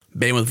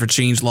Bandwidth for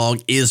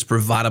Changelog is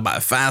provided by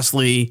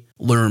Fastly.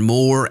 Learn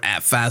more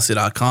at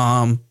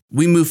fastly.com.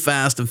 We move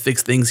fast and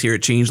fix things here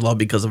at Changelog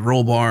because of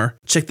Rollbar.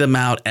 Check them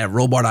out at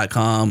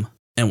rollbar.com.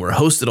 And we're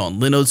hosted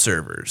on Linode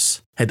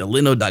servers. Head to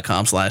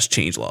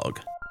linode.com/changelog.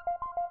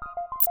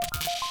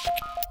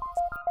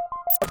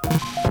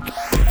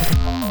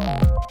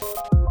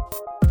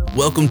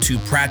 Welcome to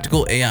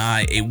Practical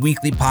AI, a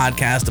weekly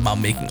podcast about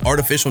making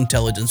artificial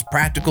intelligence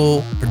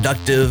practical,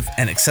 productive,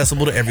 and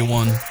accessible to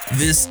everyone.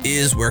 This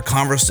is where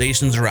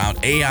conversations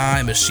around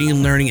AI,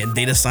 machine learning, and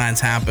data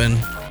science happen.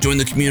 Join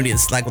the community and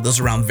Slack with us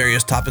around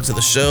various topics of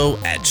the show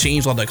at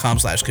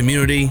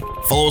changelog.com/community.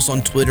 Follow us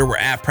on Twitter. We're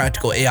at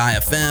Practical AI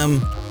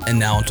FM. And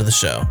now onto the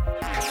show.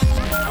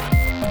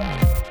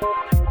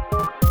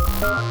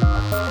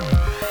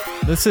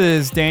 This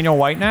is Daniel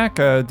Whitenack,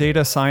 a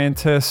data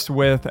scientist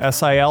with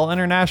SIL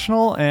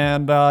International,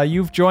 and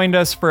you've joined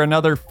us for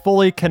another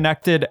fully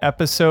connected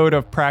episode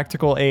of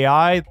Practical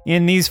AI.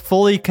 In these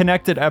fully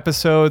connected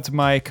episodes,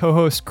 my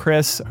co-host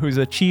Chris, who's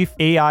a chief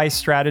AI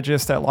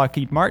strategist at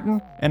Lockheed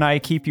Martin, and I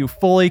keep you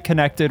fully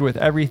connected with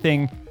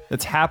everything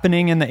that's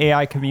happening in the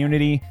AI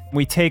community.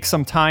 We take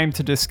some time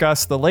to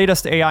discuss the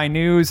latest AI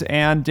news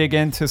and dig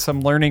into some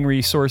learning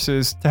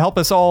resources to help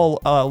us all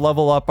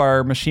level up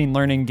our machine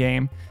learning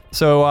game.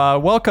 So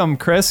welcome,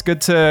 Chris.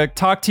 Good to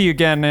talk to you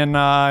again in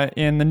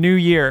the new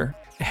year.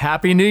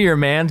 Happy New Year,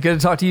 man. Good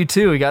to talk to you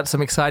too. We got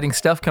some exciting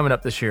stuff coming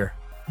up this year.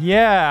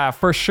 Yeah,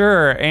 for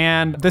sure.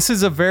 And this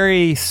is a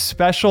very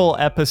special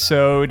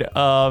episode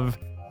of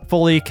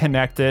Fully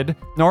Connected.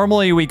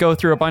 Normally we go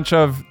through a bunch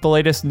of the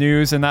latest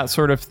news and that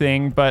sort of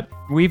thing, but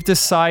we've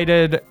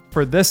decided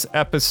for this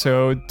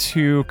episode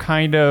to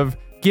kind of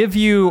give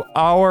you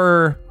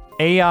our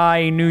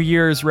AI New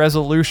Year's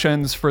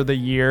resolutions for the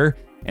year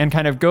and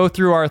kind of go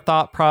through our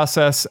thought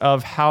process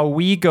of how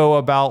we go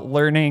about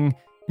learning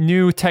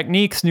new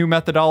techniques, new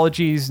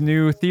methodologies,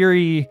 new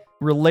theory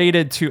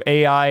related to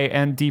AI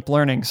and deep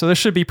learning. So this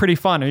should be pretty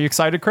fun. Are you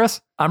excited,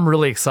 Chris? I'm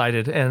really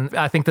excited. And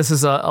I think this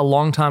is a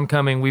long time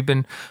coming.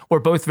 We're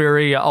both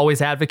very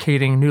always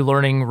advocating new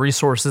learning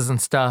resources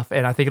and stuff.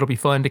 And I think it'll be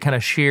fun to kind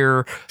of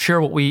share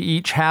what we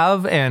each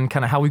have and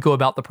kind of how we go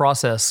about the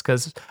process.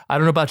 Because I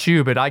don't know about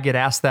you, but I get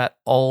asked that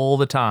all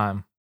the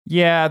time.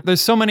 Yeah,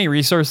 there's so many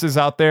resources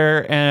out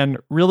there, and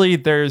really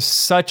there's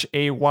such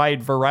a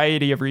wide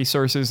variety of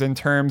resources in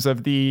terms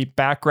of the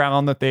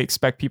background that they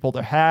expect people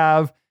to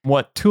have,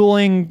 what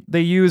tooling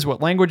they use,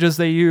 what languages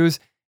they use.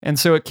 And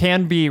so it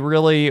can be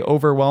really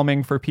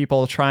overwhelming for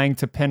people trying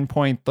to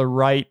pinpoint the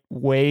right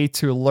way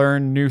to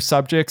learn new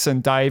subjects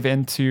and dive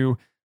into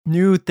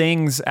new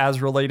things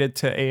as related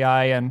to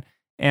AI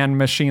and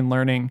machine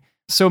learning.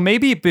 So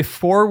maybe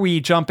before we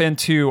jump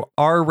into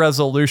our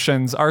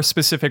resolutions, our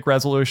specific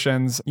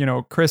resolutions,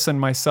 Chris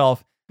and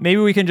myself, maybe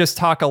we can just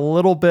talk a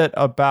little bit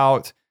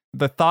about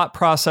the thought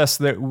process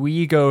that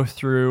we go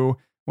through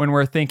when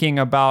we're thinking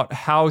about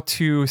how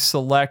to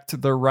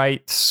select the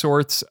right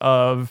sorts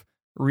of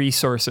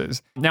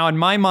resources. Now, in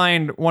my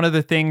mind, one of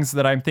the things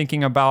that I'm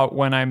thinking about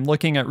when I'm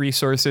looking at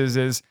resources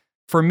is,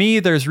 for me,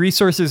 there's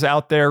resources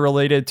out there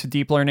related to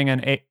deep learning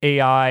and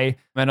AI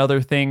and other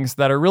things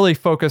that are really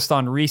focused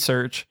on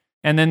research.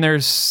 And then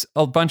there's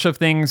a bunch of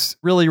things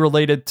really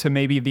related to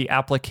maybe the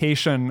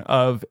application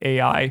of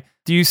AI.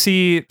 Do you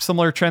see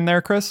similar trend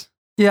there, Chris?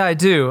 Yeah, I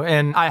do.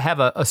 And I have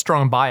a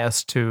strong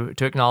bias to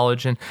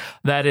acknowledge, and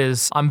that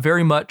is I'm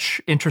very much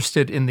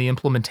interested in the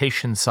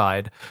implementation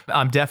side.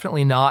 I'm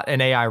definitely not an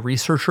AI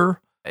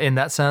researcher in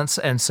that sense.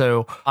 And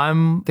so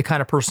I'm the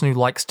kind of person who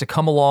likes to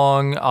come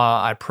along.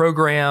 I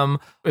program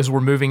as we're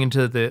moving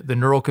into the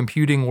neural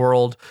computing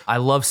world. I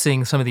love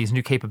seeing some of these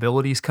new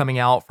capabilities coming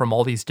out from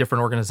all these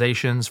different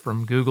organizations,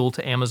 from Google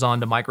to Amazon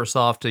to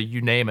Microsoft to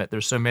you name it.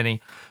 There's so many.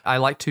 I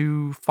like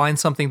to find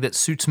something that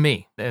suits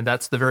me. And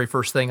that's the very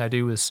first thing I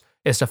do is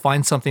to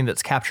find something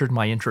that's captured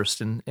my interest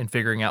in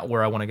figuring out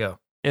where I want to go.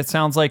 It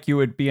sounds like you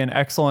would be an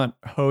excellent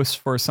host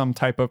for some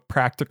type of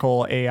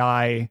practical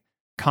AI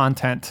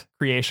content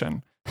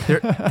creation.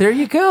 There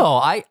you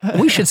go.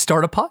 We should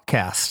start a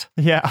podcast.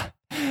 Yeah.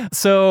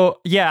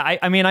 So yeah,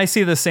 I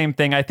see the same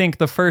thing. I think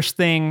the first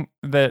thing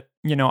that,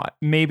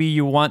 maybe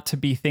you want to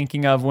be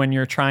thinking of when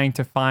you're trying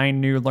to find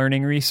new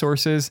learning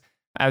resources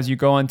as you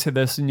go into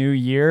this new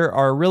year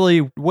are really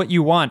what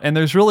you want. And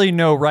there's really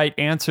no right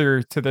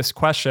answer to this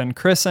question.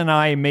 Chris and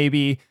I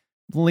maybe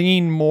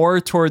lean more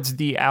towards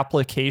the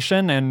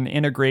application and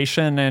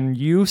integration and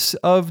use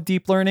of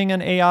deep learning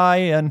and AI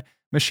and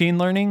machine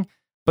learning.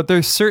 But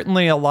there's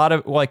certainly a lot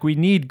of, we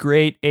need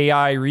great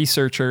AI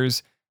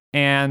researchers.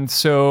 And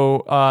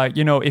so,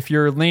 if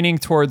you're leaning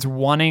towards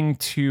wanting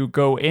to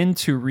go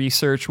into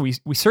research, we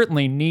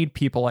certainly need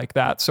people like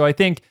that. So I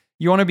think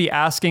you want to be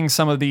asking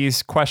some of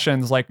these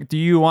questions like, do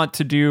you want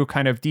to do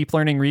kind of deep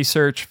learning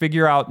research,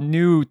 figure out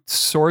new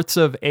sorts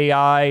of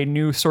AI,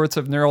 new sorts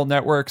of neural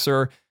networks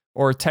or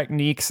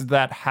techniques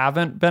that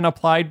haven't been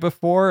applied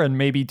before, and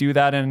maybe do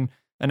that in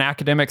an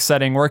academic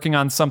setting, working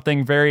on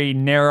something very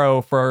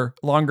narrow for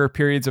longer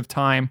periods of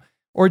time?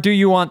 Or do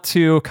you want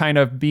to kind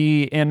of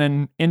be in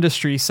an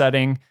industry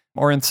setting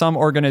or in some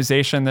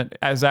organization that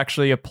is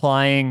actually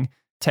applying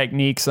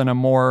techniques in a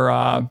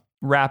more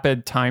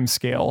rapid time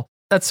scale.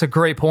 That's a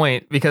great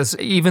point, because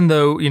even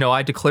though,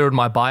 I declared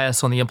my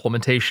bias on the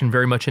implementation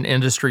very much an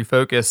industry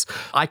focus,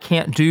 I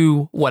can't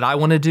do what I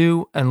want to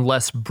do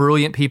unless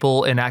brilliant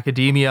people in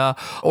academia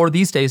or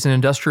these days in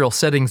industrial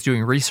settings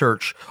doing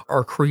research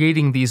are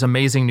creating these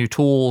amazing new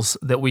tools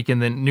that we can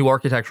then, new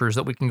architectures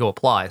that we can go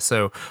apply.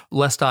 So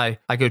lest I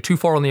go too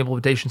far on the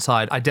implementation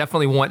side, I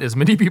definitely want as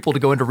many people to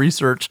go into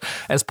research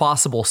as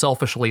possible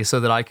selfishly so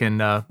that I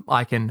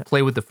can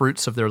play with the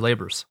fruits of their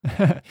labors.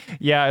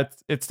 Yeah,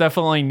 it's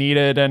definitely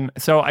needed. And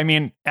so,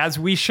 as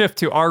we shift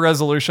to our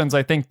resolutions,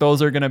 I think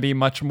those are going to be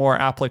much more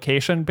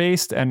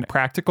application-based and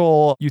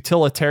practical,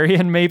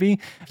 utilitarian,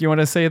 maybe, if you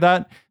want to say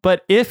that.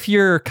 But if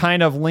you're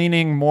kind of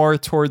leaning more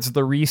towards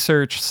the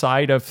research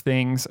side of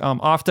things,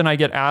 often I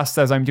get asked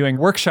as I'm doing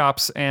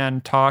workshops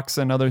and talks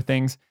and other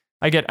things,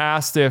 I get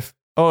asked if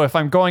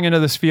I'm going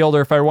into this field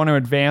or if I want to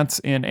advance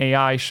in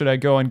AI, should I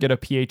go and get a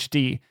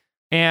PhD?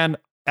 And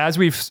as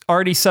we've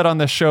already said on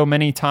this show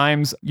many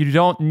times, you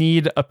don't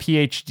need a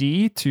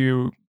PhD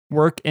to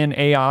work in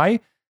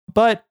AI.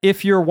 But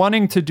if you're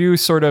wanting to do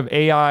sort of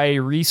AI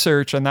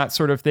research and that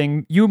sort of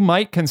thing, you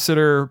might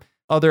consider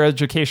other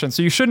education.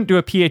 So you shouldn't do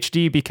a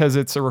PhD because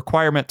it's a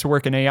requirement to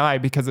work in AI,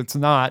 because it's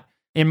not.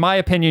 In my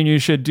opinion, you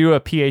should do a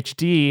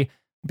PhD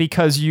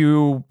because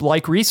you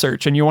like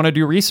research and you want to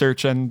do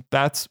research. And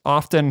that's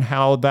often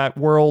how that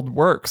world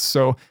works.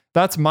 So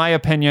that's my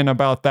opinion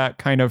about that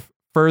kind of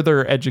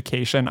further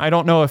education. I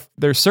don't know if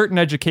there's certain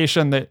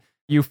education that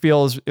you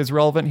feel is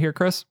relevant here,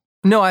 Chris?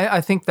 No, I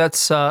think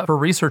that's for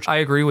research. I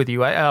agree with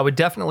you. I would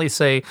definitely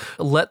say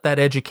let that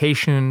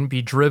education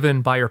be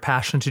driven by your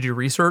passion to do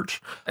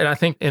research. And I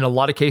think in a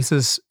lot of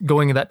cases,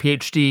 going to that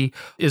PhD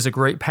is a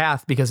great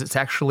path because it's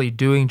actually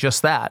doing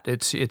just that.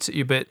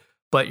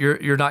 But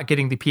you're not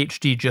getting the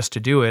PhD just to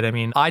do it.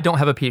 I don't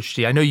have a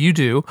PhD. I know you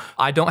do.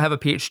 I don't have a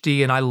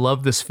PhD, and I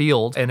love this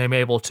field, and I'm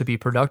able to be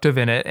productive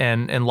in it,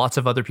 and lots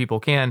of other people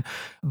can.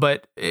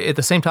 But at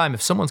the same time,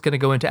 if someone's going to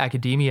go into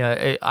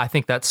academia, I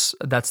think that's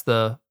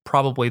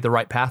probably the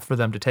right path for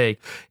them to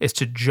take, is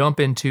to jump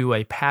into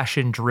a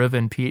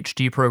passion-driven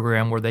PhD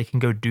program where they can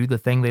go do the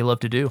thing they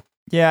love to do.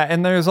 Yeah,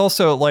 and there's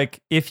also,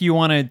 if you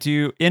want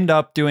to end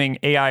up doing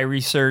AI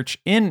research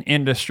in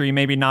industry,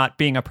 maybe not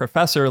being a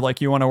professor,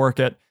 you want to work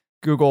at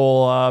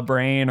Google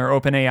Brain or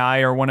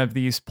OpenAI or one of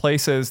these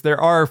places, there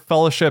are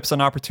fellowships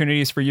and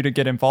opportunities for you to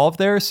get involved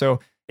there. So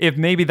if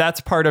maybe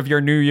that's part of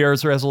your New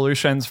Year's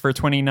resolutions for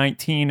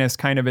 2019 is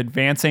kind of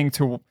advancing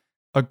to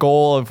a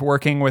goal of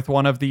working with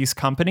one of these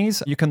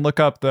companies, you can look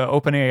up the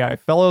OpenAI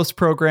Fellows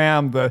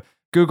Program, the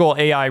Google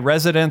AI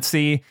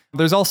Residency.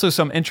 There's also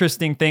some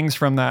interesting things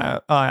from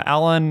the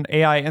Allen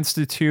AI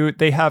Institute.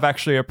 They have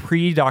actually a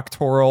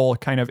pre-doctoral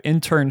kind of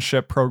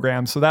internship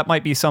program. So that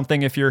might be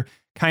something, if you're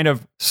kind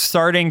of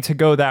starting to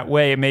go that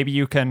way, maybe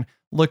you can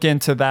look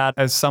into that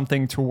as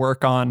something to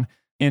work on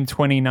in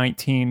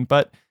 2019.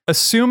 But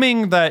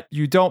assuming that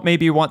you don't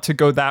maybe want to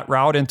go that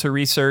route into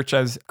research,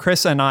 as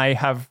Chris and I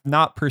have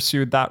not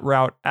pursued that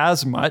route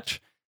as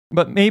much,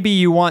 but maybe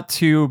you want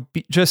to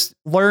just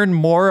learn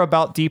more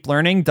about deep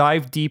learning,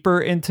 dive deeper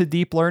into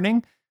deep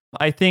learning,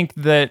 I think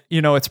that,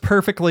 it's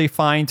perfectly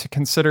fine to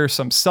consider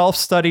some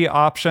self-study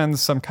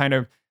options, some kind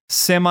of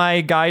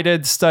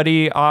semi-guided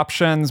study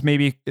options.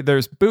 Maybe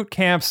there's boot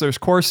camps, there's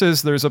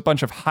courses, there's a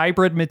bunch of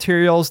hybrid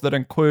materials that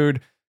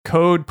include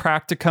code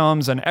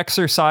practicums and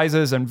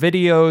exercises and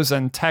videos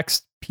and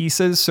text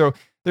pieces. So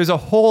there's a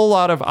whole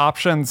lot of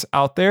options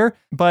out there,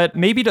 but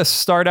maybe to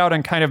start out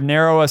and kind of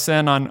narrow us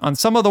in on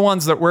some of the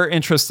ones that we're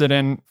interested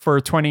in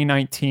for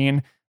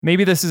 2019,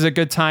 maybe this is a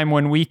good time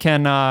when we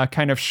can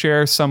kind of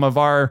share some of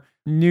our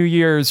New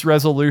Year's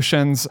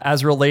resolutions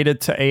as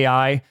related to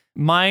AI.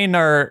 Mine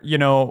are,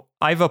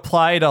 I've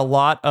applied a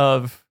lot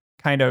of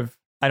kind of,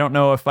 I don't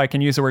know if I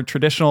can use the word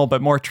traditional,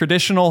 but more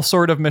traditional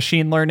sort of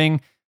machine learning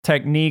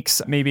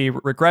techniques, maybe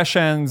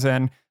regressions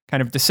and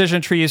kind of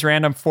decision trees,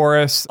 random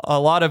forests,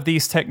 a lot of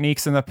these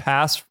techniques in the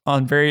past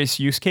on various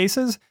use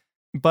cases.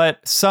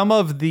 But some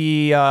of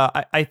the,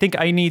 I think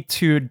I need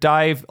to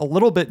dive a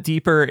little bit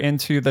deeper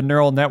into the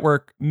neural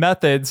network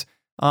methods.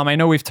 I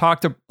know we've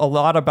talked a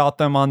lot about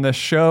them on this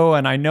show,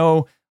 and I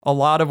know a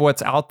lot of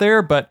what's out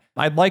there, but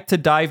I'd like to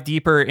dive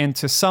deeper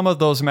into some of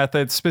those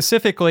methods.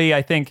 Specifically,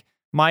 I think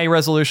my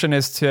resolution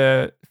is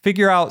to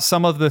figure out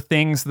some of the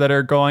things that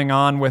are going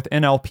on with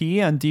NLP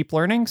and deep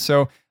learning.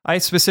 So I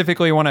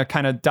specifically want to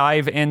kind of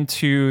dive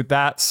into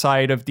that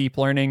side of deep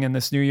learning in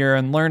this new year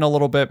and learn a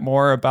little bit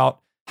more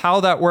about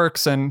how that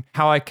works and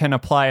how I can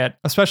apply it,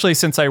 especially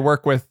since I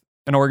work with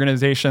an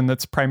organization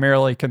that's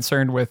primarily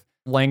concerned with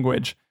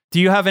language. Do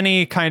you have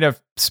any kind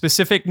of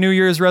specific New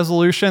Year's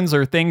resolutions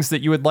or things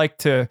that you would like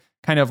to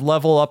kind of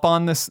level up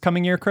on this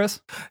coming year, Chris?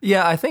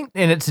 Yeah, I think,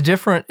 and it's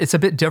different. It's a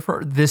bit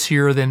different this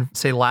year than,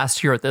 say,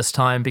 last year at this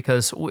time,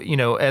 because,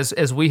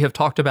 as we have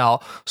talked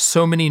about,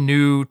 so many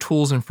new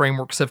tools and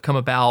frameworks have come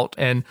about,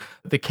 and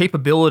the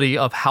capability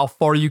of how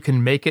far you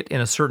can make it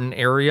in a certain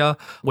area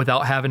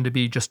without having to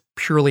be just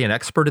purely an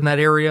expert in that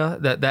area,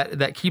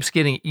 that keeps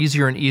getting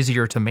easier and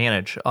easier to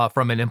manage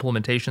from an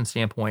implementation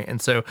standpoint.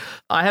 And so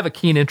I have a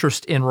keen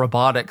interest in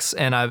robotics,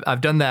 and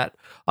I've done that.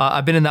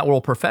 I've been in that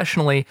world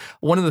professionally.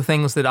 One of the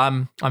things that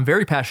I'm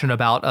very passionate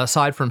about,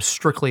 aside from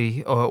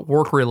strictly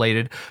work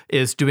related,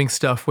 is doing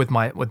stuff with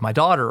my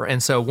daughter.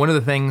 And so one of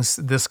the things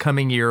this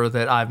coming year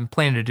that I'm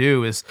planning to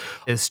do is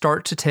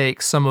start to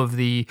take some of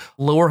the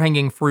lower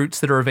hanging fruits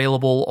that are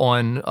available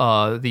on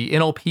the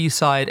NLP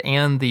side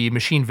and the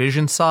machine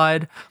vision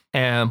side,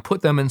 and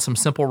put them in some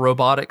simple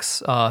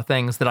robotics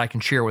things that I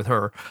can share with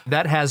her.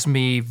 That has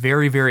me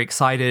very, very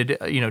excited,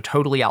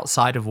 totally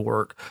outside of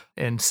work,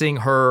 and seeing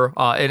her.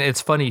 And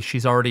it's funny,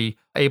 she's already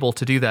able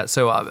to do that.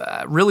 So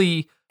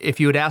really,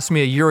 if you had asked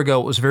me a year ago,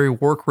 it was very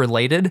work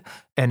related.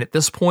 And at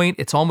this point,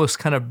 it's almost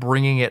kind of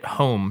bringing it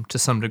home to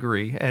some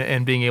degree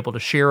and being able to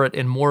share it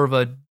in more of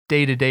a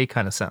day-to-day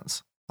kind of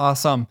sense.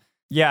 Awesome.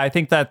 Yeah, I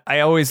think that I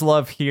always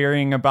love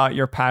hearing about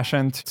your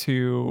passion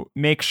to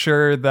make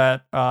sure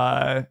that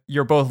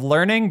you're both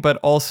learning, but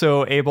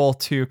also able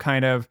to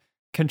kind of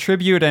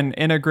contribute and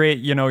integrate,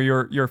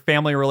 your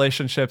family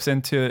relationships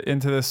into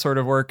this sort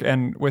of work,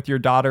 and with your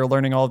daughter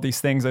learning all of these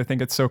things. I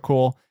think it's so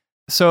cool.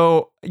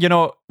 So,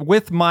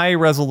 with my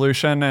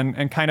resolution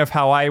and kind of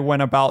how I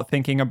went about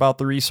thinking about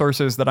the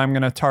resources that I'm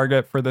going to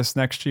target for this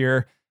next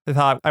year, I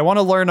thought I want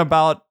to learn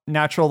about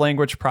natural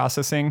language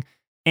processing.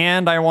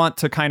 And I want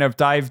to kind of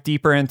dive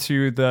deeper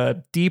into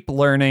the deep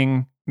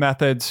learning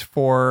methods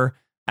for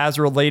as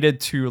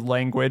related to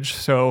language.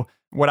 So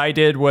what I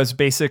did was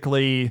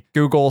basically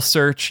Google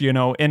search,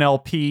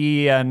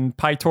 NLP and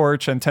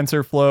PyTorch and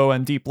TensorFlow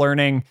and deep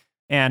learning,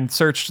 and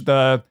searched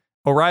the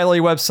O'Reilly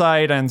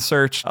website and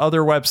searched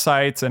other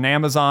websites and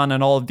Amazon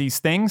and all of these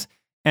things.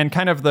 And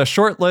kind of the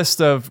short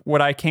list of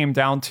what I came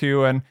down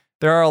to, and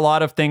there are a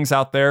lot of things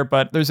out there,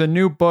 but there's a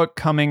new book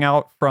coming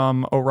out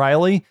from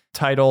O'Reilly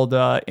titled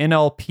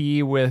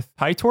NLP with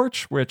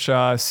PyTorch, which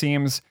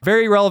seems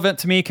very relevant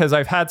to me because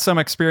I've had some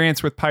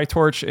experience with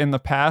PyTorch in the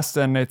past,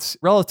 and it's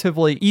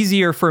relatively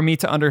easier for me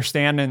to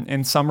understand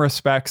in some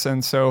respects.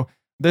 And so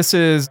this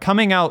is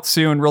coming out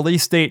soon,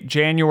 release date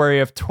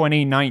January of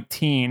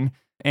 2019.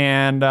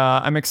 And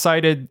I'm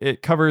excited.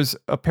 It covers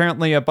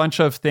apparently a bunch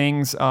of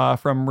things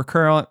from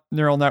recurrent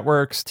neural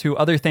networks to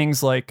other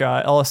things like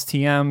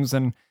LSTMs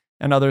and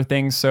other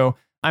things. So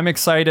I'm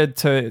excited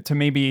to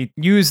maybe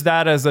use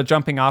that as a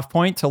jumping off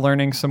point to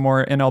learning some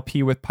more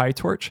NLP with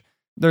PyTorch.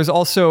 There's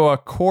also a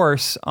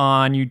course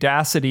on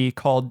Udacity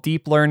called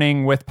Deep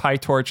Learning with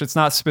PyTorch. It's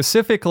not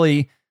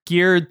specifically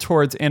geared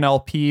towards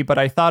NLP, but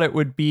I thought it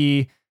would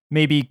be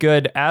maybe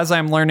good as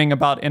I'm learning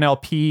about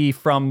NLP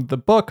from the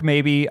book.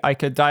 Maybe I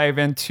could dive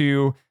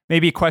into,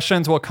 maybe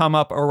questions will come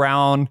up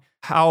around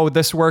how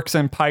this works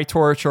in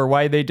PyTorch or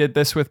why they did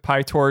this with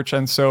PyTorch.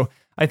 And so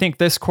I think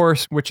this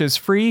course, which is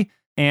free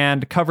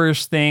and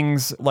covers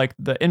things like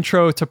the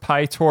intro to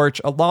PyTorch,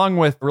 along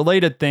with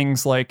related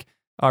things like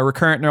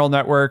recurrent neural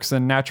networks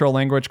and natural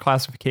language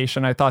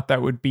classification, I thought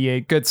that would be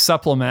a good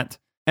supplement.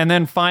 And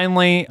then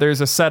finally,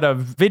 there's a set of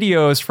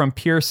videos from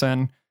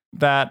Pearson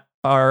that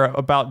are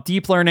about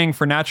deep learning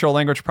for natural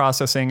language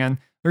processing. And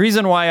the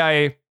reason why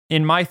I,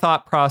 in my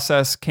thought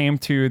process, came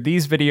to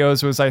these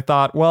videos was I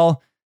thought,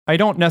 well, I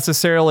don't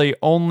necessarily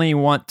only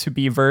want to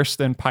be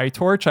versed in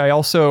PyTorch. I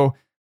also,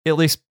 at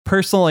least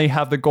personally,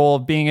 have the goal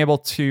of being able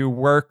to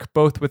work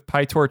both with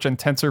PyTorch and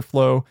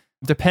TensorFlow,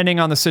 depending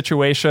on the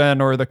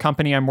situation or the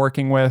company I'm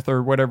working with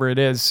or whatever it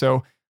is.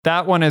 So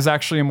that one is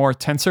actually more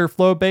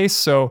TensorFlow based.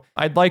 So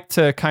I'd like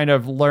to kind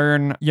of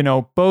learn,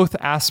 both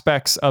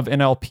aspects of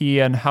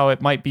NLP and how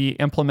it might be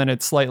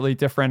implemented slightly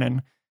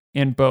different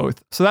in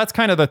both. So that's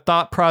kind of the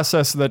thought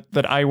process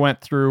that I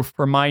went through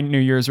for my New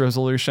Year's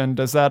resolution.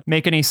 Does that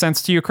make any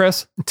sense to you,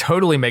 Chris?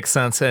 Totally makes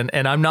sense. And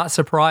I'm not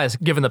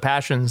surprised, given the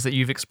passions that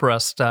you've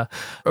expressed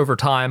over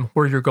time,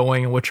 where you're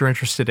going and what you're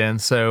interested in.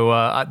 So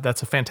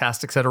that's a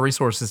fantastic set of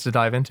resources to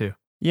dive into.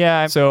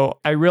 Yeah. So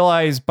I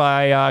realized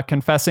by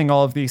confessing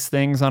all of these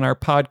things on our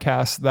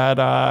podcast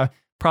that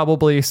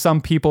probably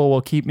some people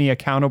will keep me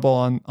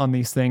accountable on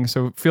these things.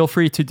 So feel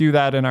free to do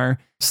that in our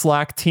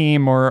Slack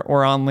team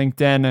or on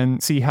LinkedIn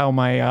and see how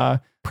my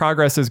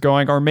progress is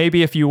going. Or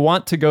maybe if you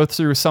want to go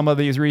through some of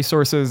these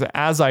resources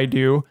as I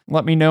do,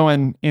 let me know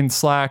in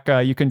Slack.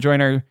 You can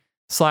join our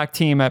Slack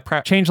team at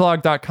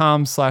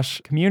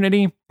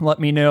changelog.com/community. Let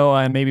me know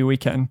and maybe we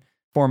can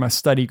form a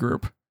study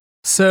group.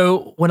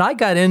 So when I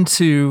got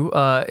into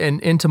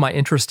my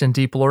interest in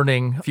deep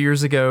learning a few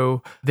years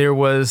ago, there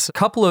was a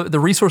couple of, the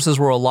resources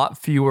were a lot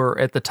fewer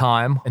at the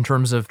time in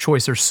terms of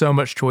choice. There's so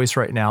much choice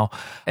right now.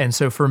 And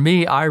so for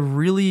me, I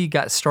really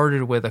got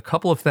started with a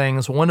couple of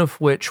things, one of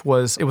which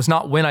was, it was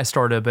not when I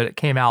started, but it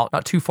came out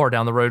not too far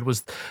down the road,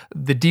 was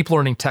the deep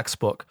learning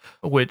textbook,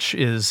 which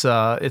is,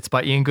 it's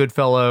by Ian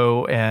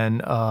Goodfellow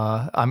and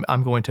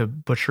I'm going to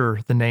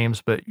butcher the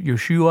names, but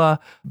Yoshua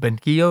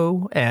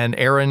Ben-Gio and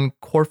Aaron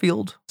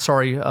Corfield. Sorry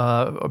Sorry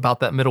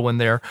about that middle one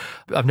there.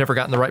 I've never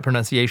gotten the right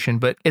pronunciation,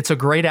 but it's a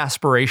great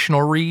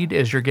aspirational read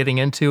as you're getting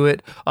into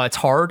it. It's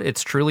hard.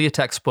 It's truly a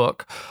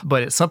textbook,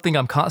 but it's something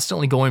I'm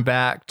constantly going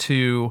back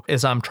to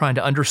as I'm trying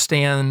to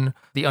understand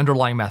the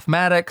underlying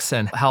mathematics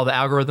and how the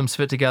algorithms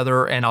fit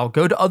together. And I'll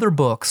go to other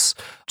books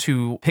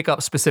to pick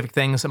up specific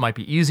things that might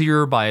be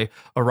easier by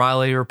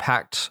O'Reilly or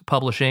Pact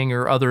Publishing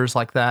or others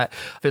like that.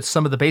 If it's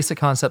some of the basic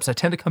concepts, I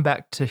tend to come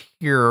back to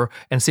here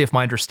and see if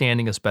my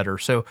understanding is better.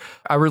 So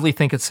I really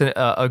think it's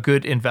a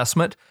good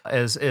investment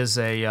as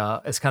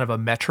kind of a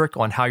metric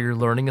on how your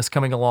learning is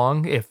coming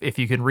along. If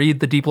you can read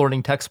the deep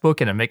learning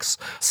textbook and it makes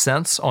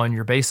sense on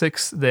your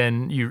basics,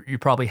 then you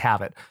probably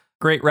have it.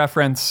 Great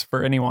reference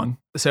for anyone.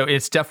 So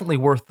it's definitely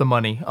worth the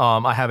money.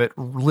 I have it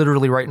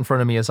literally right in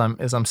front of me as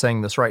I'm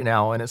saying this right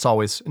now, and it's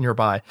always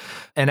nearby.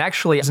 And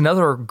actually, it's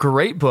another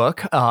great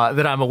book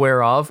that I'm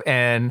aware of.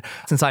 And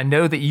since I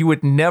know that you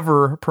would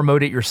never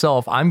promote it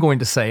yourself, I'm going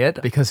to say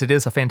it because it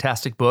is a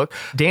fantastic book.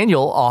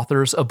 Daniel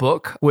authors a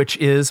book which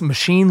is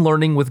Machine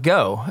Learning with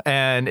Go,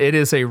 and it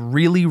is a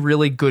really,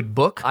 really good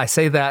book. I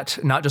say that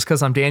not just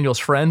because I'm Daniel's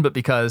friend, but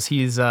because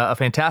he's a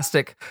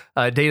fantastic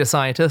data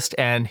scientist,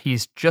 and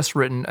he's just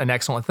written an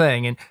excellent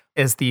thing. And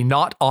as the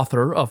not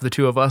author of the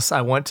two of us, I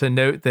want to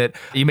note that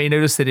you may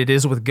notice that it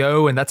is with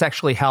Go, and that's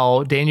actually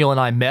how Daniel and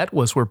I met.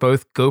 We're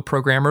both Go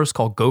programmers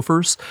called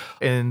Gophers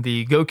in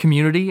the Go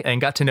community and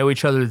got to know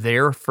each other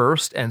there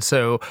first. And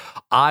so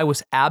I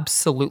was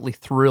absolutely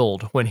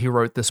thrilled when he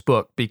wrote this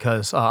book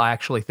because I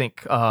actually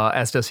think,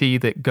 as does he,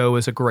 that Go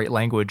is a great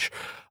language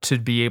to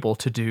be able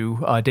to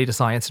do data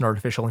science and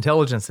artificial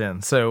intelligence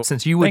in. So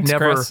since you would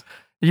Chris.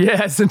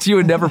 Since you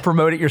would never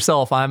promote it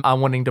yourself,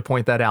 I'm wanting to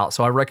point that out.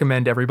 So I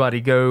recommend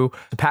everybody go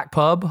to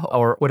PackPub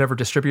or whatever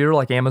distributor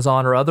like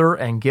Amazon or other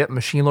and get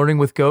Machine Learning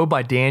with Go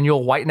by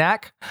Daniel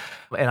Whitenack.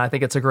 And I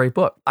think it's a great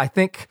book. I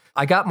think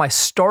I got my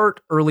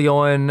start early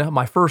on.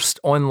 My first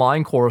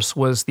online course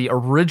was the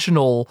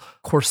original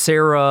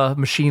Coursera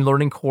machine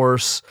learning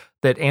course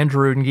that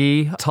Andrew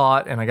Ng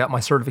taught, and I got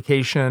my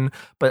certification.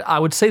 But I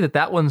would say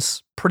that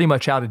one's pretty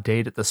much out of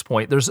date at this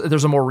point. There's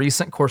a more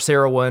recent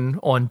Coursera one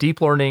on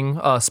deep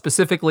learning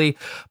specifically,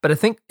 but I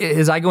think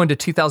as I go into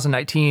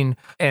 2019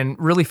 and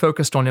really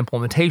focused on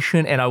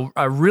implementation, and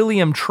I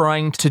really am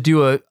trying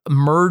to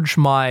merge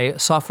my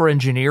software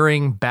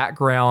engineering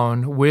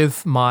background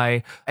with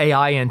my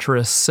AI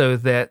interests so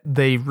that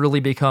they really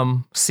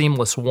become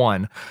seamless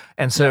one.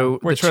 And so,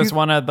 which was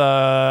one of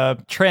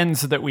the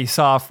trends that we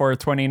saw for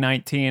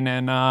 2019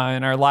 and in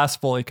our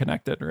last Fully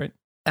Connected, right?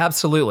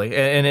 Absolutely.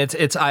 And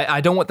it's I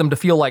don't want them to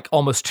feel like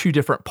almost two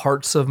different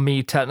parts of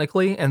me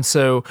technically. And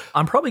so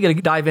I'm probably going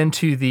to dive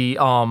into the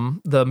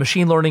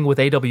machine learning with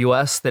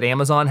AWS that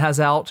Amazon has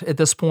out at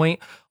this point.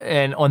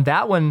 And on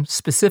that one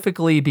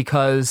specifically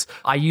because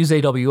I use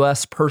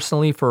AWS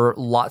personally for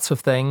lots of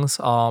things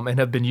and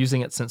have been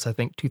using it since I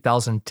think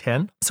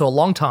 2010. So a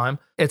long time.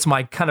 It's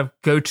my kind of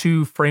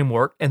go-to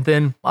framework. And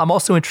then I'm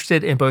also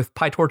interested in both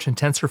PyTorch and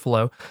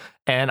TensorFlow.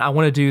 And I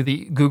want to do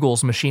the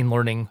Google's machine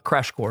learning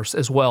crash course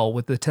as well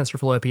with the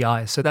TensorFlow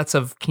API. So that's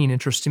of keen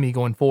interest to me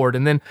going forward.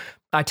 And then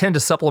I tend to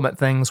supplement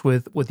things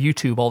with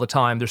YouTube all the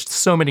time. There's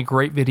so many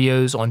great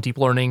videos on deep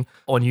learning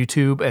on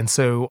YouTube. And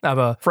so I have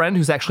a friend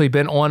who's actually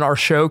been on our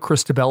show,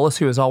 Chris DeBellis,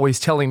 who is always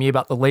telling me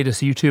about the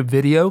latest YouTube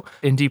video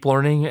in deep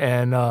learning.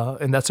 And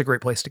that's a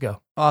great place to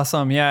go.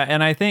 Awesome. Yeah.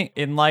 And I think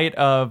in light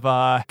of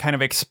kind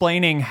of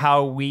explaining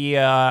how we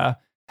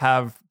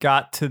have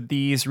got to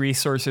these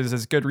resources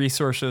as good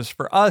resources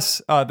for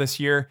us this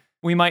year,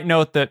 we might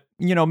note that,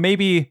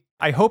 maybe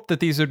I hope that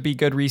these would be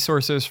good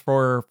resources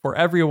for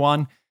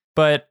everyone,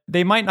 but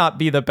they might not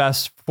be the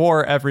best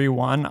for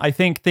everyone. I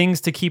think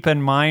things to keep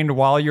in mind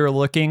while you're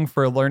looking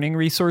for learning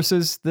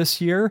resources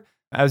this year,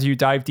 as you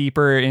dive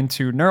deeper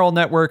into neural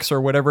networks or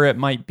whatever it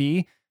might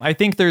be, I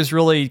think there's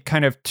really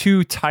kind of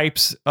two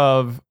types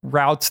of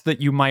routes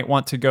that you might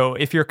want to go.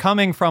 If you're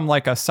coming from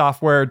like a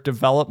software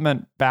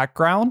development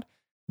background,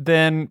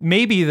 then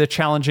maybe the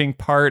challenging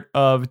part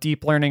of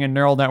deep learning and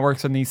neural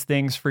networks and these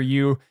things for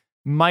you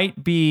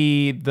might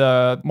be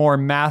the more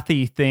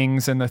mathy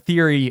things and the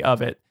theory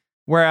of it.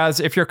 Whereas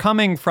if you're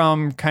coming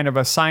from kind of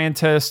a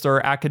scientist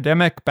or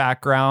academic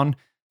background,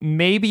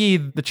 maybe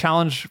the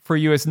challenge for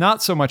you is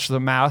not so much the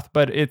math,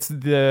 but it's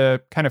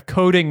the kind of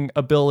coding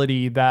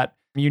ability that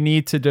you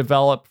need to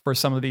develop for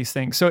some of these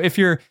things. So if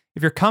you're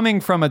coming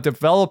from a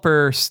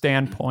developer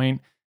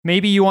standpoint,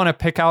 maybe you want to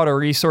pick out a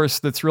resource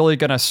that's really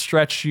going to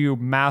stretch you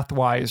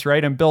math-wise,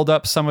 right? And build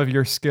up some of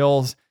your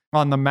skills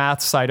on the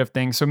math side of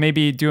things. So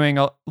maybe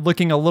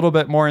looking a little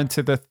bit more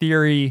into the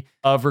theory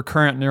of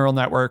recurrent neural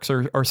networks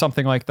or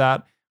something like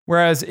that.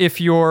 Whereas if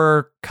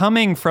you're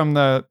coming from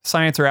the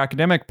science or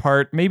academic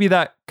part, maybe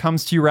that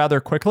comes to you rather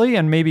quickly.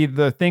 And maybe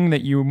the thing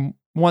that you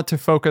want to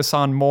focus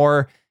on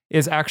more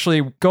is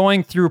actually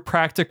going through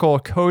practical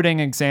coding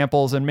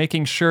examples and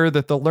making sure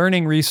that the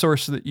learning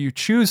resource that you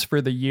choose for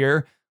the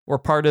year or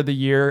part of the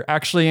year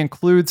actually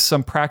includes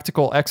some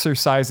practical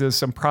exercises,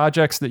 some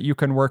projects that you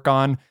can work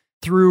on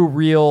through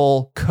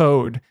real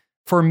code.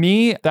 For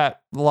me,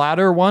 that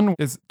latter one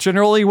is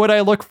generally what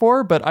I look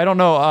for, but I don't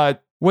know.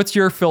 What's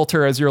your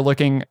filter as you're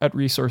looking at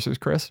resources,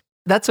 Chris?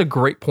 That's a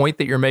great point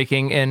that you're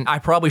making, and I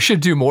probably should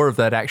do more of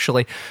that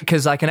actually,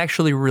 because I can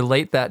actually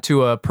relate that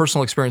to a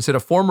personal experience. At a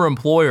former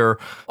employer,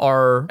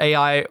 our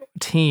AI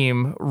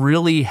team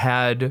really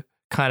had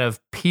kind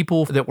of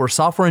people that were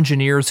software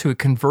engineers who had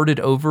converted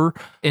over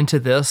into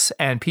this,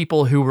 and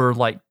people who were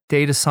like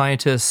data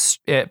scientists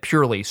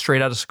purely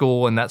straight out of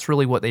school, and that's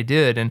really what they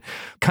did. And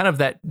kind of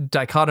that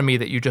dichotomy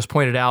that you just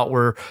pointed out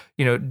where,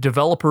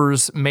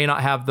 developers may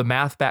not have the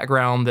math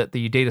background that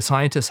the data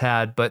scientists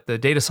had, but the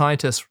data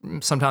scientists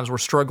sometimes were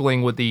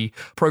struggling with the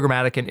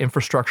programmatic and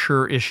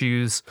infrastructure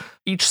issues,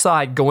 each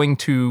side going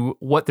to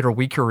what they're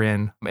weaker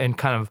in and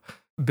kind of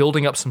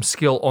building up some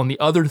skill on the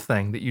other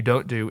thing that you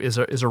don't do is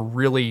a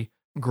really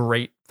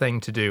great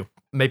thing to do.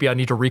 Maybe I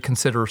need to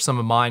reconsider some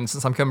of mine.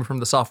 Since I'm coming from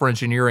the software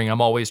engineering, I'm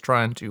always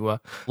trying to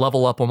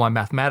level up on my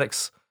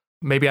mathematics.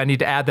 Maybe I need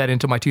to add that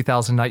into my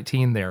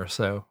 2019 there.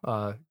 So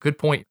good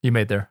point you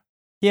made there.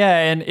 Yeah,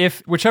 and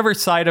if whichever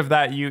side of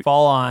that you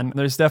fall on,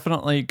 there's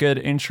definitely good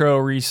intro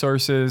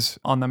resources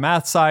on the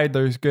math side.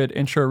 There's good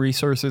intro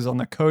resources on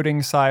the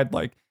coding side,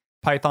 like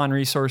Python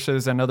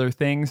resources and other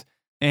things.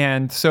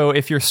 And so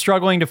if you're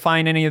struggling to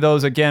find any of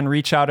those, again,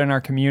 reach out in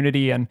our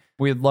community and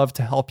we'd love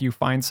to help you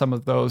find some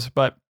of those.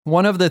 But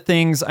one of the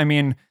things,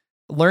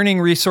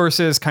 learning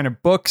resources, kind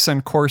of books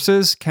and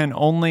courses can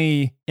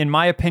only, in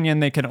my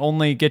opinion, they can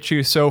only get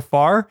you so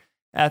far.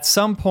 At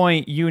some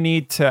point, you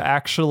need to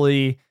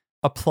actually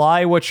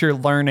apply what you're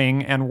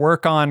learning and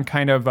work on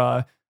kind of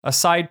a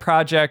side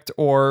project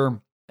or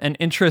an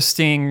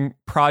interesting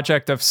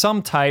project of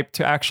some type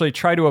to actually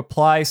try to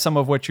apply some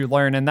of what you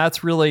learn. And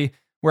that's really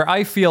where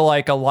I feel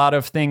like a lot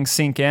of things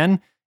sink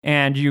in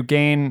and you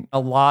gain a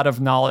lot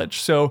of knowledge.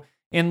 So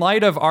in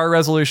light of our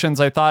resolutions,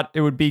 I thought it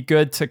would be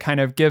good to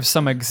kind of give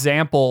some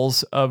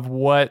examples of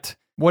what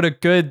a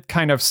good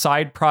kind of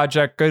side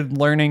project, good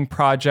learning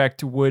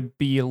project would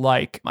be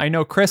like. I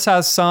know Chris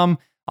has some.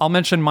 I'll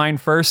mention mine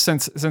first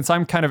since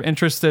I'm kind of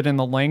interested in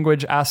the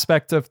language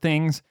aspect of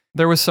things.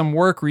 There was some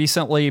work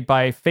recently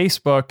by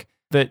Facebook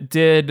that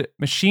did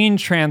machine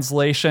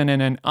translation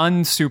in an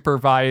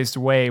unsupervised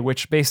way,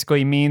 which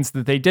basically means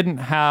that they didn't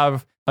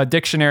have a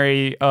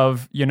dictionary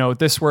of,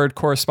 this word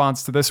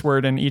corresponds to this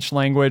word in each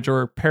language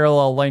or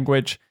parallel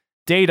language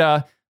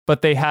data,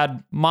 but they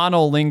had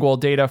monolingual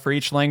data for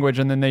each language.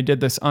 And then they did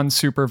this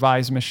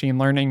unsupervised machine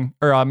learning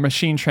or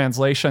machine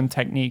translation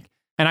technique.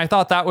 And I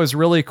thought that was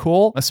really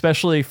cool,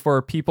 especially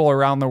for people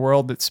around the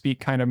world that speak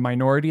kind of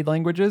minority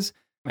languages.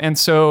 And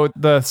so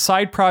the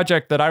side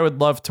project that I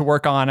would love to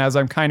work on as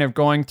I'm kind of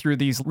going through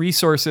these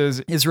resources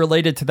is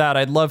related to that.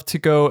 I'd love to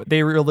go,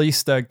 they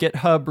released a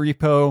GitHub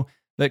repo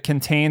that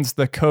contains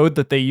the code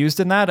that they used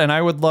in that. And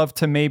I would love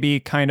to maybe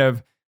kind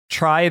of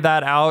try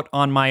that out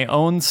on my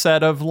own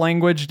set of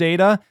language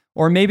data,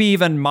 or maybe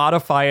even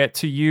modify it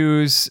to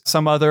use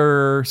some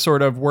other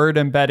sort of word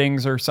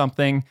embeddings or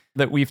something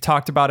that we've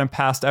talked about in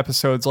past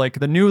episodes, like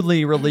the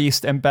newly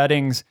released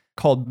embeddings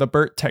called the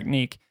BERT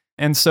technique.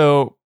 And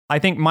so I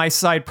think my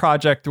side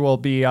project will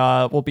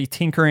be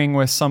tinkering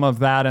with some of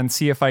that and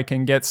see if I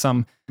can get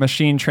some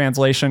machine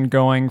translation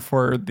going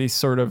for these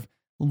sort of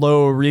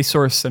low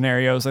resource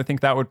scenarios. I think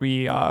that would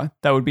be a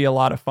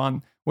lot of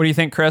fun. What do you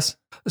think, Chris?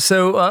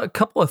 So a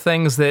couple of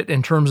things that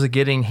in terms of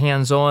getting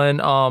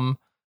hands-on,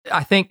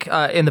 I think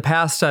in the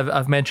past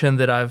I've mentioned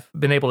that I've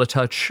been able to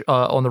touch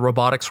on the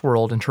robotics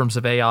world in terms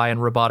of AI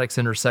and robotics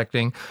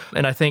intersecting.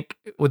 And I think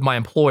with my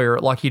employer,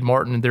 Lockheed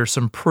Martin, there's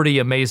some pretty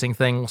amazing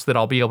things that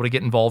I'll be able to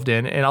get involved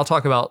in. And I'll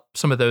talk about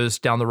some of those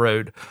down the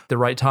road at the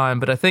right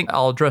time. But I think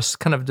I'll address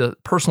kind of the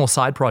personal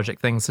side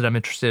project things that I'm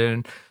interested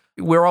in.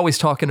 We're always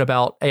talking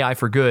about AI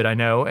for good, I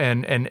know,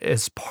 and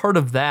as part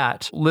of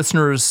that,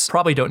 listeners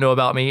probably don't know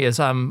about me is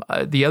I'm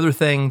the other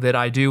thing that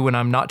I do when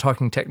I'm not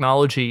talking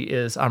technology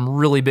is I'm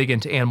really big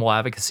into animal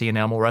advocacy and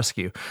animal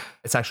rescue.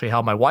 It's actually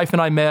how my wife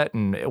and I met,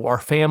 and our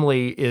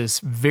family is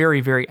very,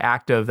 very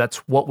active. That's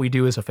what we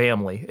do as a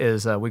family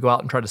is we go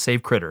out and try to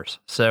save critters.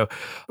 So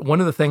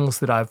one of the things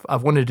that I've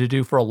wanted to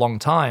do for a long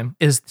time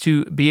is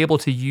to be able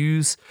to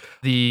use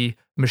the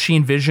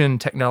machine vision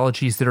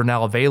technologies that are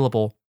now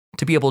available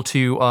to be able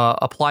to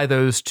apply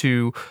those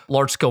to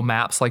large-scale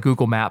maps like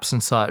Google Maps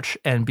and such,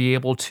 and be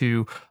able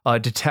to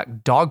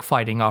detect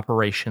dogfighting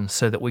operations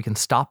so that we can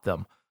stop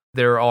them.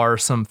 There are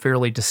some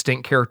fairly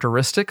distinct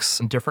characteristics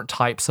and different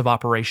types of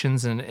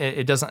operations, and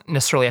it doesn't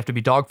necessarily have to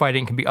be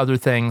dogfighting, it can be other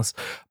things.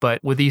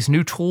 But with these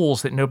new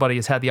tools that nobody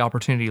has had the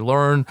opportunity to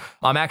learn,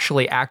 I'm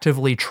actually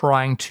actively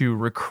trying to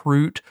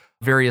recruit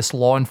various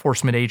law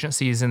enforcement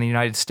agencies in the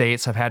United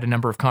States. I've had a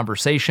number of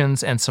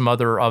conversations and some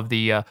other of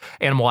the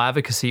animal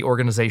advocacy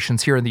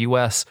organizations here in the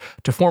US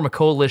to form a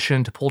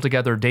coalition to pull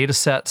together data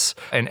sets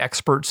and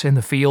experts in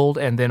the field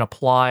and then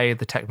apply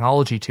the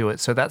technology to it.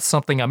 So that's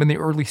something I'm in the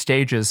early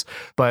stages,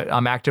 but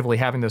I'm actively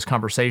having those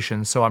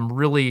conversations. So I'm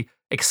really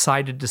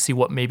excited to see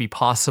what may be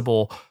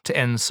possible to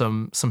end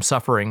some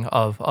suffering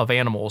of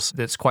animals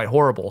that's quite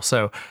horrible.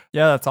 So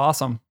yeah, that's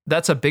awesome.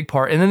 That's a big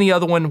part. And then the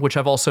other one, which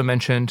I've also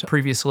mentioned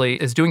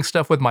previously, is doing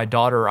stuff with my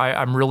daughter.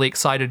 I'm really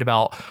excited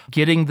about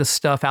getting the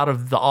stuff out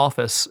of the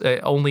office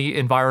only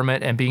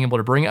environment and being able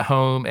to bring it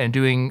home and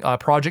doing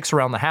projects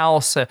around the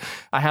house.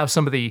 I have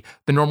some of the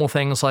normal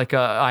things like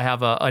I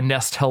have a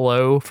Nest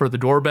Hello for the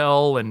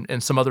doorbell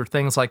and some other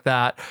things like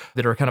that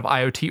are kind of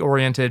IoT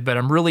oriented. But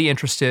I'm really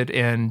interested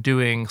in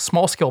doing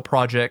small scale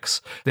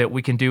projects that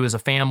we can do as a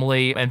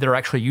family and that are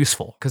actually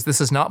useful, because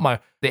this is not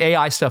the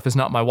AI stuff is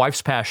not my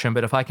wife's passion,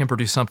 but if I can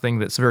produce something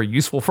that's very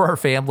useful for our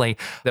family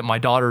that my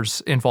daughter's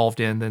involved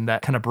in, then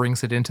that kind of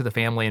brings it into the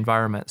family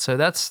environment. So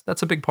that's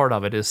a big part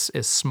of it is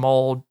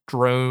small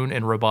drone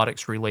and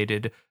robotics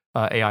related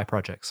AI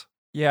projects.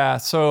 Yeah.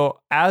 So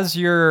as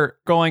you're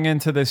going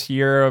into this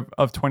year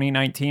of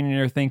 2019 and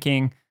you're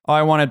thinking, oh,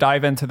 I want to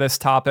dive into this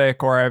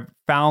topic, or I've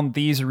found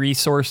these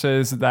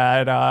resources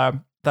that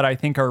I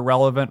think are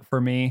relevant for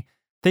me,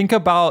 think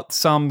about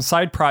some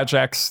side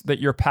projects that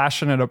you're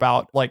passionate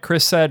about. Like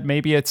Chris said,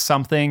 maybe it's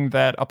something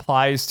that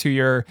applies to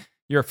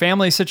your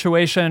family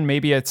situation.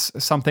 Maybe it's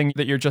something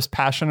that you're just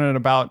passionate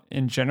about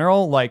in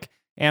general, like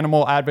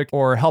animal advocate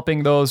or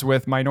helping those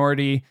with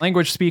minority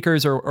language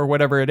speakers or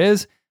whatever it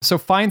is. So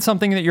find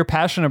something that you're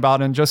passionate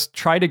about and just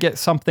try to get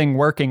something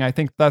working. I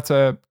think that's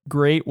a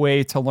great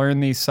way to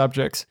learn these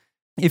subjects.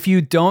 If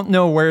you don't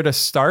know where to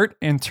start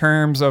in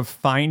terms of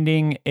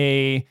finding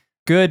a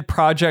good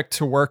project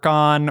to work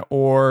on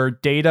or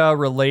data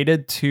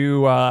related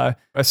to a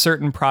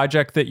certain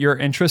project that you're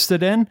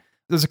interested in,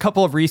 there's a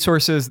couple of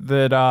resources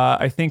that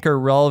I think are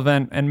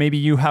relevant, and maybe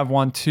you have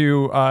one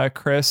too,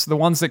 Chris. The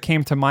ones that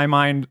came to my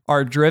mind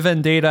are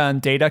Driven Data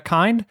and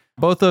DataKind.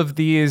 Both of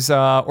these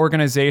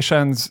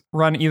organizations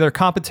run either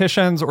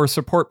competitions or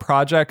support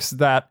projects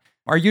that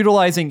are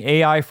utilizing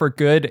AI for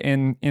good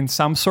in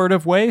some sort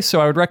of way.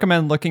 So I would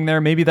recommend looking there.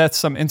 Maybe that's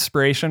some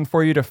inspiration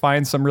for you to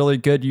find some really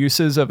good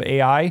uses of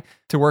AI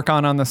to work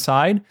on the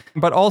side.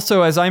 But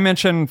also, as I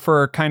mentioned,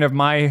 for kind of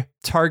my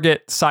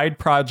target side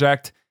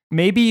project,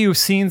 maybe you've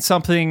seen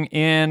something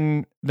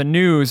in the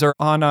news or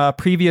on a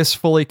previous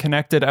Fully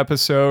Connected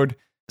episode,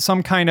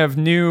 some kind of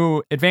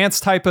new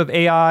advanced type of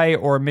AI,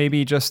 or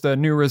maybe just a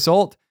new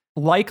result.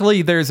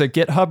 Likely there's a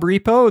GitHub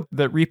repo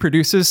that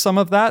reproduces some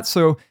of that.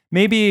 So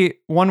maybe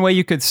one way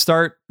you could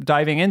start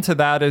diving into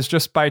that is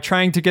just by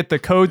trying to get the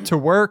code to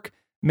work,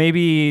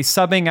 maybe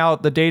subbing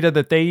out the data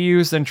that they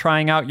use and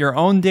trying out your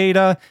own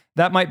data.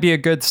 That might be a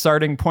good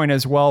starting point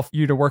as well for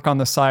you to work on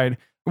the side.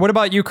 What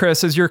about you,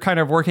 Chris, as you're kind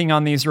of working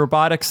on these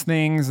robotics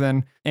things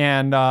and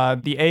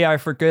the AI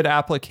for good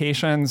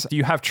applications? Do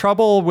you have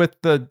trouble with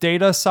the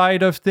data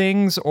side of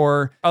things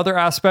or other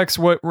aspects?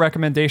 What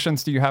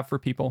recommendations do you have for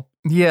people?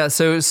 Yeah,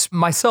 so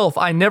myself,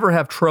 I never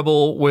have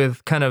trouble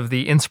with kind of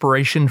the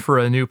inspiration for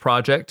a new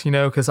project,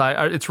 because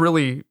it's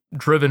really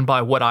driven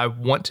by what I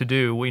want to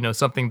do,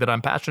 something that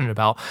I'm passionate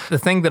about. The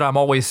thing that I'm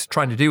always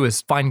trying to do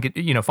is find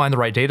the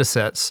right data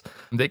sets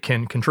that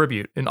can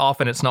contribute. And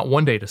often it's not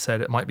one data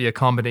set. It might be a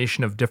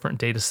combination of different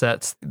data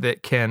sets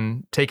that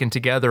can, taken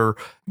together,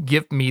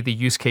 give me the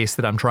use case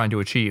that I'm trying to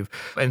achieve.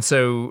 And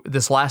so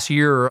this last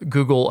year,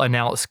 Google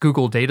announced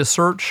Google Data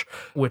Search,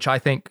 which I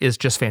think is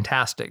just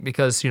fantastic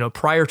because,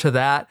 prior to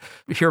that,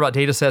 you hear about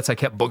data sets, I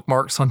kept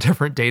bookmarks on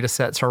different data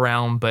sets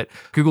around, but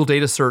Google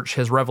Data Search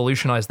has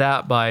revolutionized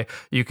that by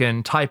you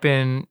can type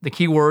in the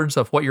keywords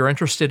of what you're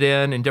interested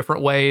in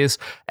different ways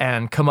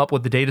and come up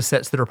with the data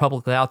sets that are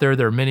publicly out there.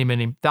 There are many,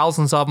 many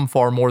thousands of them,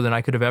 far more than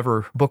I could have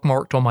ever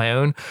bookmarked on my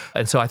own.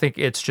 And so I think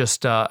it's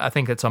just, I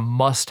think it's a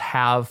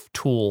must-have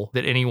tool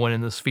that anyone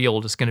in this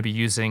field is going to be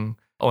using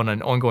on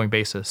an ongoing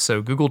basis.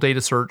 So Google Data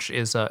Search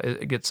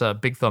it gets a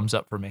big thumbs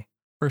up for me.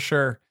 For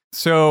sure.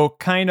 So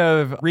kind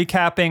of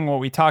recapping what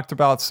we talked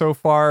about so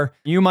far,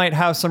 you might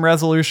have some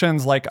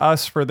resolutions like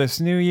us for this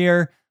new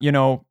year.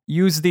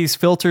 Use these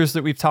filters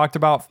that we've talked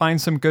about,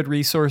 find some good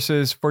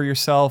resources for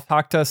yourself,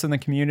 talk to us in the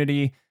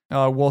community.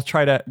 We'll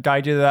try to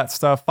guide you to that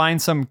stuff.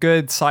 Find some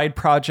good side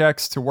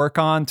projects to work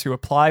on to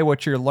apply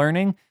what you're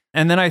learning.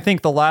 And then I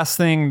think the last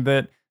thing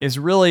that is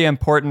really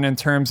important in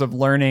terms of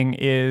learning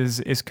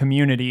is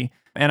community.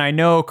 And I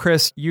know,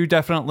 Chris, you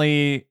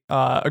definitely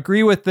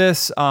agree with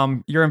this.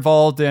 You're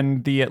involved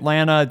in the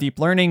Atlanta Deep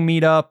Learning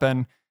Meetup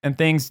and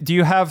things. Do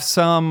you have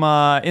some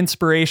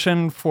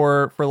inspiration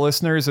for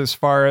listeners as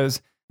far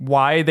as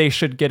why they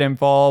should get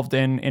involved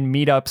in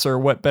meetups or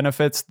what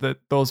benefits that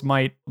those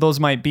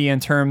might be in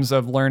terms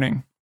of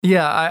learning?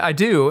 Yeah, I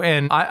do.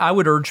 And I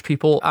would urge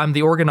people, I'm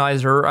the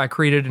organizer. I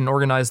created and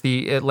organized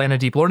the Atlanta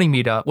Deep Learning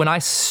Meetup. When I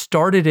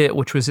started it,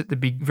 which was at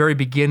the very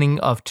beginning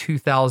of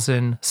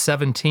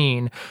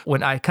 2017,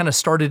 when I kind of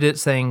started it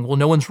saying,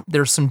 well,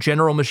 there's some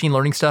general machine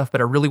learning stuff,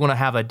 but I really want to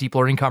have a deep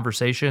learning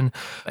conversation.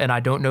 And I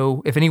don't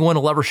know if anyone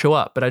will ever show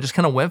up, but I just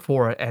kind of went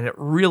for it. And it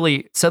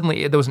really,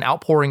 suddenly there was an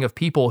outpouring of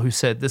people who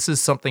said, this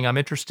is something I'm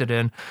interested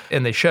in.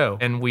 And they show.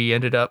 And we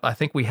ended up, I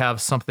think we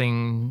have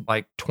something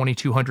like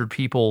 2,200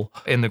 people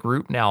in the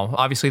group now. now.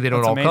 Obviously, they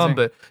don't That's all amazing. come,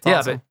 but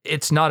That's awesome. but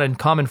it's not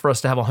uncommon for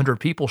us to have 100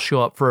 people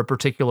show up for a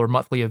particular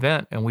monthly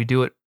event, and we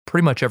do it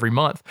pretty much every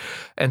month.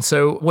 And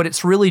so what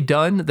it's really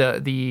done,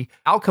 the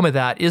outcome of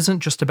that isn't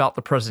just about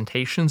the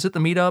presentations at the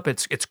meetup.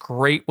 It's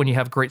great when you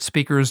have great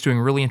speakers doing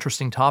really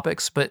interesting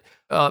topics, but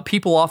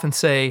people often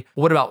say,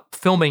 what about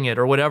filming it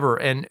or whatever?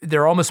 And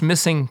they're almost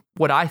missing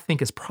what I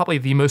think is probably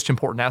the most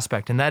important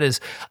aspect, and that is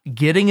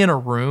getting in a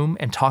room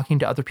and talking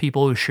to other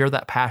people who share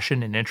that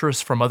passion and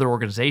interest from other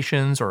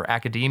organizations or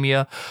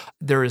academia.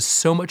 There is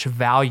so much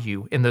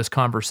value in those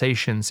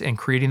conversations and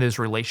creating those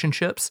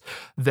relationships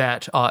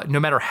that no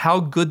matter how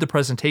good the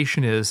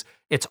presentation is,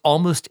 it's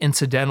almost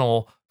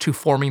incidental to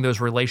forming those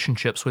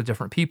relationships with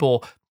different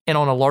people. And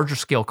on a larger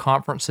scale,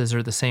 conferences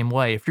are the same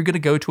way. If you're going to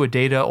go to a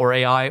data or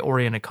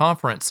AI-oriented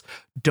conference,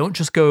 don't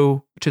just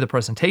go to the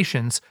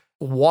presentations.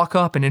 Walk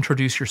up and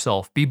introduce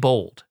yourself. Be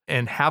bold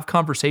and have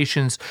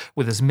conversations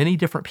with as many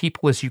different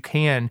people as you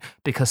can,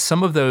 because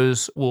some of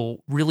those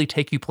will really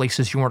take you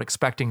places you weren't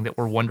expecting that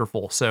were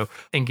wonderful. So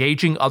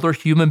engaging other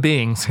human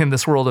beings in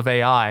this world of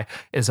AI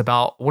is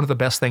about one of the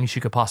best things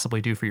you could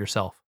possibly do for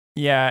yourself.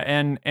 Yeah,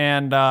 and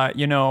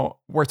you know,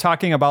 we're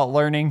talking about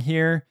learning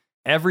here.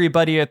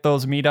 Everybody at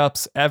those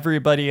meetups,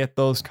 everybody at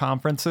those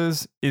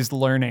conferences is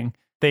learning.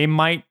 They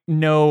might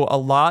know a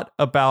lot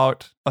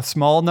about a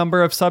small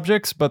number of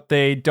subjects, but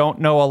they don't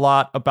know a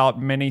lot about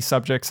many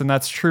subjects, and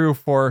that's true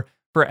for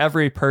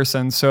every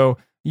person. So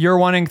you're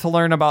wanting to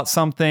learn about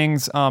some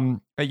things,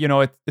 you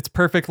know, it's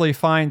perfectly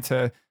fine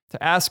to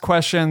ask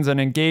questions and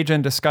engage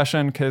in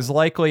discussion, because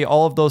likely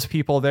all of those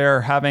people there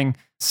are having,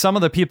 some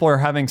of the people are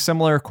having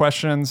similar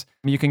questions.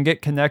 You can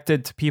get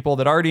connected to people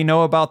that already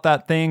know about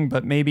that thing,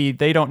 but maybe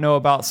they don't know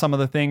about some of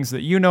the things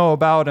that you know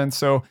about. And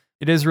so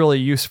it is really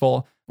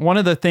useful. One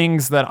of the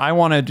things that I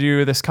want to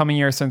do this coming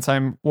year, since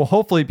we'll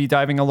hopefully be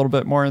diving a little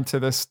bit more into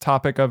this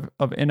topic of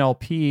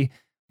NLP,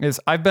 is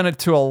I've been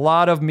to a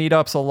lot of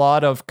meetups, a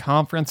lot of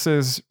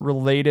conferences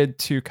related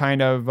to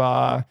kind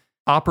of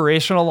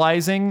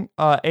operationalizing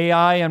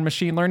AI and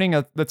machine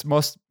learning. That's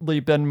mostly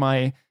been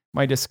my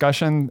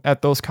discussion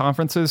at those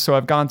conferences. So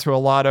I've gone to a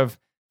lot of,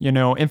 you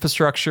know,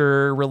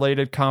 infrastructure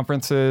related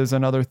conferences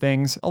and other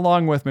things,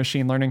 along with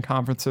machine learning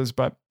conferences,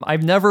 but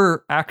I've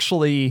never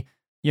actually,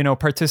 you know,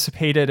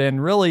 participated in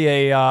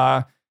really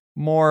a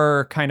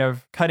more kind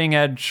of cutting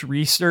edge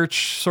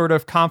research sort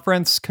of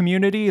conference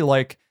community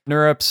like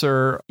NeurIPS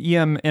or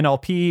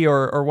EMNLP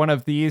or one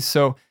of these.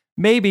 So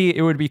maybe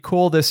it would be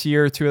cool this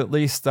year to at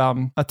least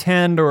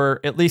attend or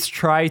at least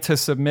try to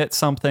submit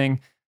something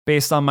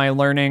based on my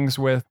learnings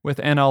with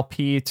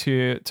NLP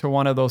to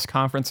one of those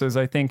conferences.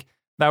 I think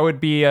that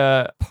would be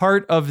a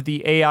part of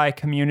the AI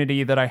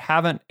community that I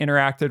haven't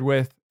interacted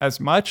with as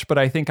much, but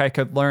I think I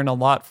could learn a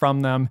lot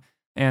from them.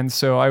 And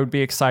so I would be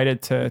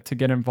excited to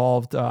get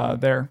involved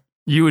there.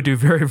 You would do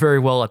very, very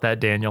well at that,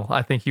 Daniel.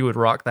 I think you would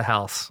rock the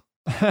house.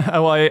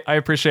 Well, I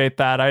appreciate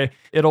that.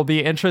 It'll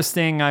be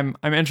interesting. I'm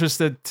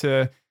interested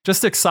to,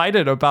 just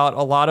excited about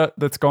a lot of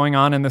that's going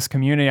on in this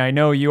community. I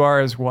know you are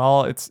as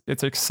well. It's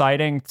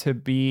exciting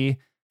to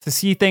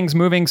see things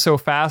moving so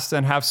fast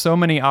and have so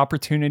many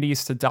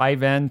opportunities to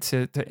dive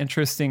into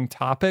interesting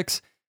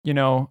topics. You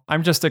know,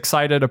 I'm just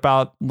excited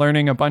about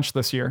learning a bunch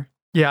this year.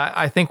 Yeah,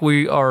 I think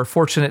we are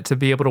fortunate to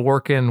be able to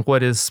work in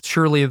what is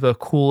surely the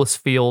coolest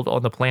field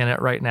on the planet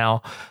right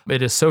now.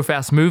 It is so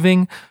fast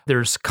moving.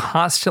 There's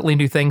constantly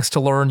new things to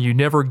learn. You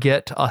never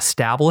get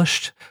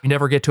established. You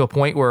never get to a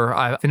point where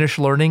I finish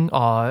learning.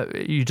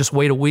 You just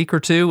wait a week or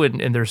two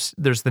and there's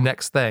the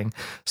next thing.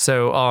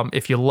 So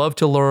if you love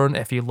to learn,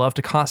 if you love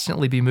to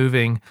constantly be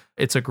moving,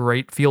 it's a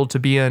great field to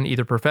be in,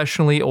 either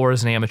professionally or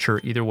as an amateur,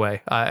 either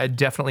way. I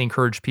definitely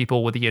encourage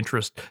people with the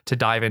interest to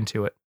dive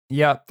into it.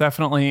 Yeah,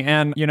 definitely.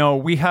 And, you know,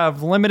 we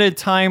have limited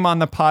time on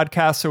the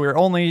podcast, so we're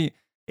only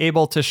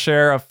able to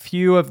share a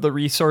few of the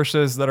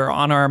resources that are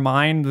on our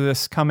mind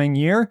this coming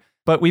year.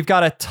 But we've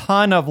got a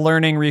ton of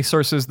learning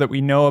resources that we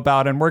know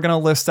about, and we're going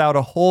to list out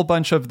a whole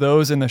bunch of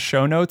those in the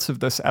show notes of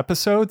this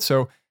episode.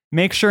 So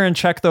make sure and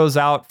check those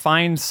out.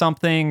 Find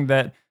something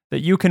that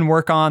you can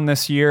work on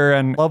this year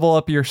and level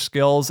up your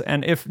skills.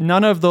 And if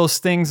none of those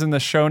things in the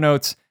show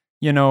notes,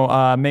 you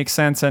know, make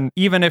sense, and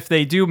even if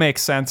they do make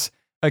sense,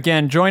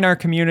 again, join our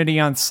community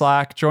on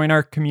Slack, join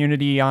our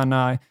community on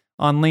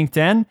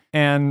LinkedIn,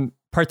 and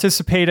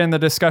participate in the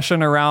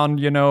discussion around,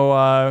 you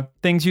know,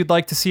 things you'd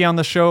like to see on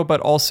the show, but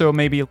also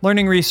maybe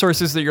learning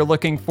resources that you're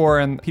looking for,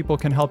 and people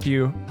can help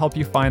you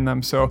find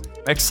them. So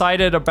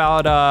excited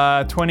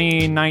about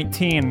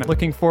 2019.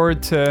 Looking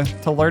forward to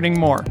learning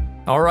more.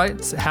 All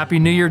right. Happy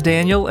New Year,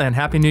 Daniel, and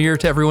Happy New Year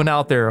to everyone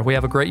out there. We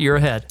have a great year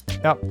ahead.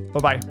 Yep.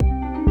 Bye-bye.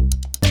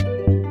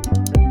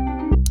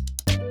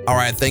 All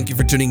right, thank you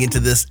for tuning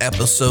into this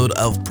episode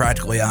of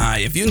Practical AI.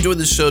 If you enjoyed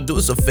this show, do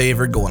us a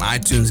favor, go on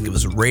iTunes and give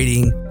us a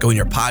rating. Go in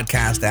your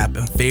podcast app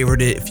and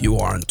favorite it. If you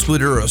are on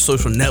Twitter or a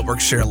social network,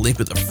 share a link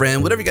with a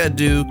friend. Whatever you got to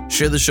do,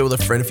 share the show with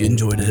a friend if you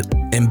enjoyed it.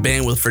 And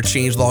bandwidth for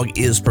Changelog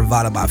is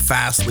provided by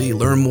Fastly.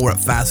 Learn more at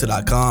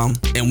Fastly.com.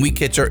 And we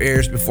catch our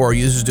errors before our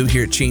users do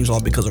here at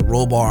Changelog because of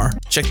Rollbar.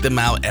 Check them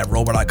out at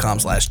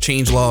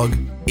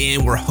rollbar.com/changelog.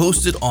 And we're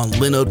hosted on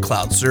Linode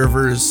Cloud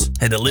servers.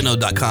 Head to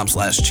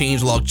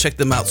linode.com/changelog. Check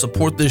them out.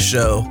 Support this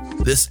show.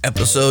 This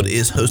episode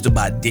is hosted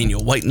by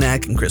Daniel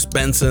Whitenack and Chris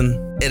Benson.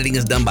 Editing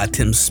is done by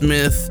Tim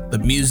Smith. The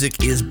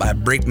music is by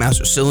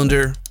Breakmaster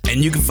Cylinder.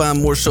 And you can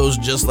find more shows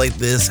just like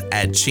this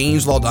at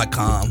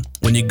changelog.com.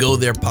 When you go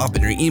there, pop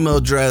in your email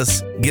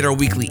address, get our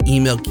weekly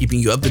email keeping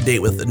you up to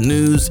date with the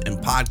news and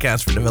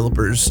podcasts for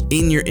developers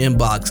in your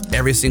inbox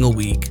every single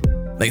week.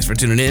 Thanks for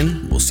tuning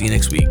in. We'll see you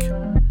next week.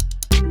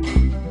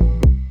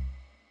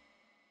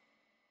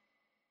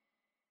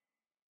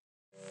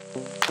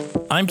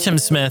 I'm Tim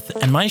Smith,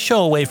 and my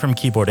show Away from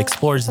Keyboard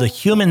explores the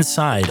human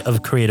side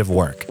of creative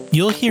work.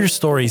 You'll hear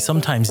stories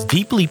sometimes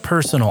deeply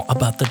personal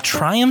about the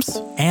triumphs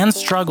and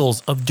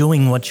struggles of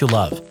doing what you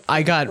love.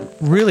 I got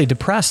really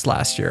depressed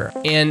last year,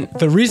 and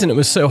the reason it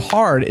was so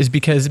hard is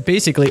because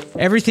basically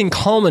everything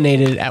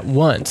culminated at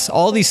once.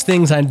 All these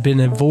things I'd been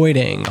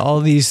avoiding,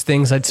 all these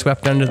things I'd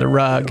swept under the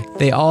rug,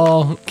 they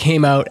all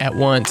came out at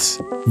once.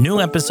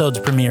 New episodes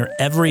premiere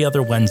every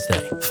other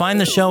Wednesday. Find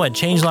the show at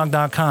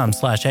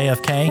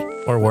changelog.com/AFK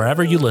or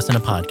wherever you listen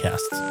to podcasts.